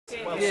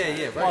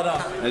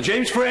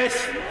James Frith.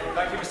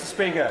 Thank you, Mr.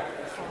 Speaker.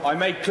 I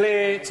made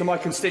clear to my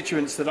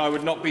constituents that I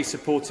would not be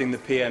supporting the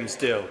PM's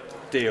deal.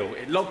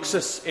 It locks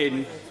us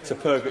into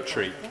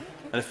purgatory,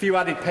 and a few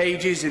added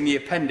pages in the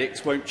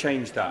appendix won't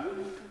change that.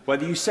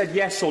 Whether you said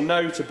yes or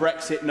no to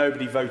Brexit,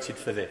 nobody voted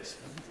for this.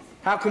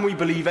 How can we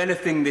believe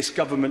anything this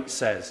government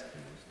says?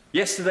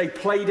 Yesterday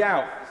played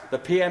out the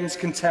PM's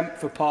contempt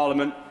for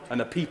Parliament and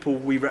the people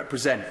we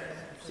represent.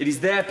 It is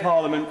their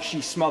Parliament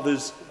she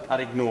smothers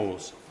and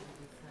ignores.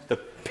 The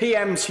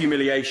PM's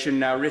humiliation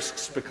now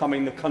risks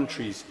becoming the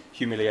country's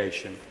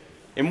humiliation.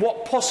 In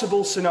what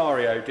possible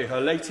scenario do her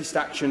latest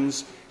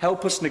actions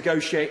help us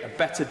negotiate a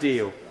better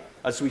deal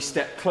as we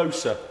step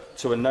closer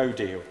to a no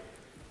deal?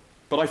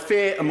 But I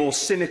fear a more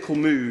cynical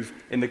move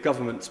in the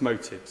government's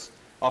motives.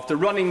 After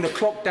running the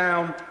clock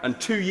down and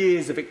 2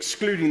 years of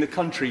excluding the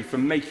country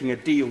from making a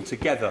deal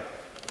together,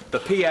 the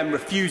PM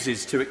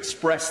refuses to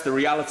express the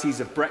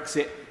realities of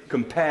Brexit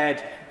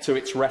compared to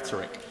its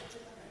rhetoric,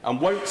 and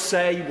won't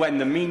say when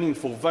the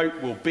meaningful vote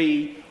will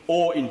be,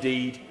 or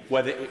indeed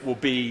whether it will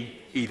be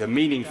either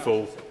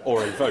meaningful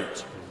or a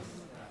vote.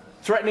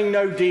 Threatening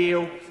no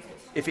deal,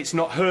 if it's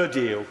not her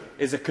deal,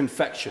 is a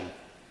confection.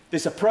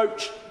 This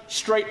approach,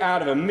 straight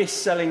out of a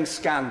mis-selling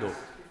scandal.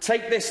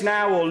 Take this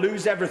now or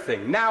lose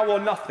everything, now or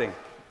nothing.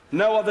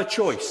 No other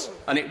choice,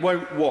 and it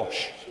won't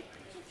wash.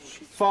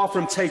 Far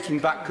from taking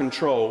back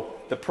control,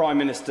 the Prime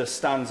Minister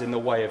stands in the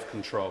way of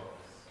control.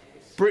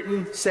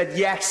 Britain said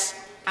yes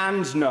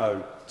and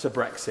no to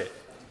Brexit.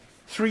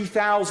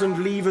 3,000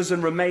 Leavers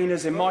and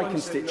Remainers in my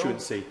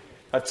constituency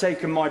have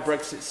taken my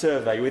Brexit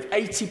survey, with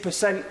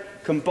 80%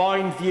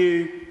 combined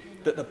view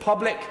that the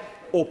public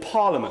or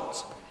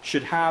Parliament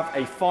should have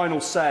a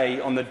final say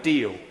on the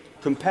deal,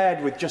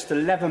 compared with just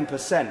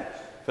 11%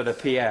 for the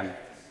PM.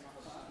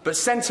 But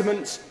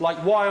sentiments like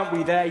 "why aren't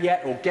we there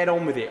yet" or "get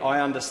on with it"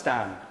 I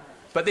understand.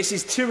 But this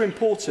is too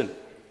important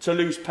to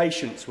lose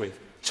patience with,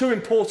 too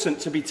important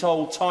to be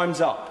told time's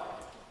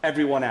up,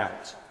 everyone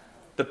out.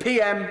 The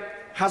PM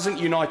hasn't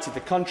united the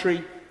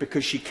country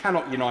because she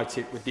cannot unite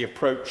it with the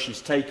approach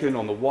she's taken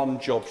on the one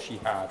job she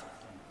had.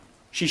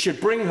 She should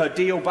bring her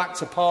deal back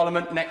to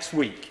Parliament next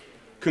week,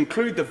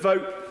 conclude the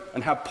vote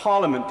and have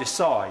Parliament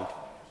decide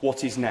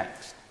what is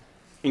next,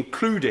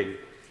 including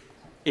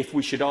if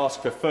we should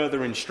ask for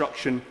further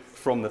instruction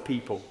from the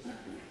people.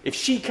 If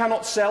she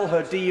cannot sell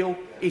her deal,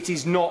 it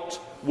is not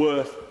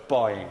worth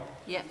buying.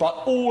 Yep.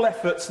 But all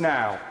efforts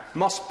now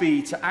must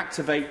be to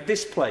activate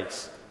this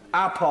place,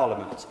 our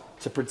Parliament,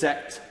 to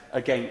protect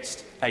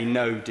against a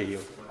no deal.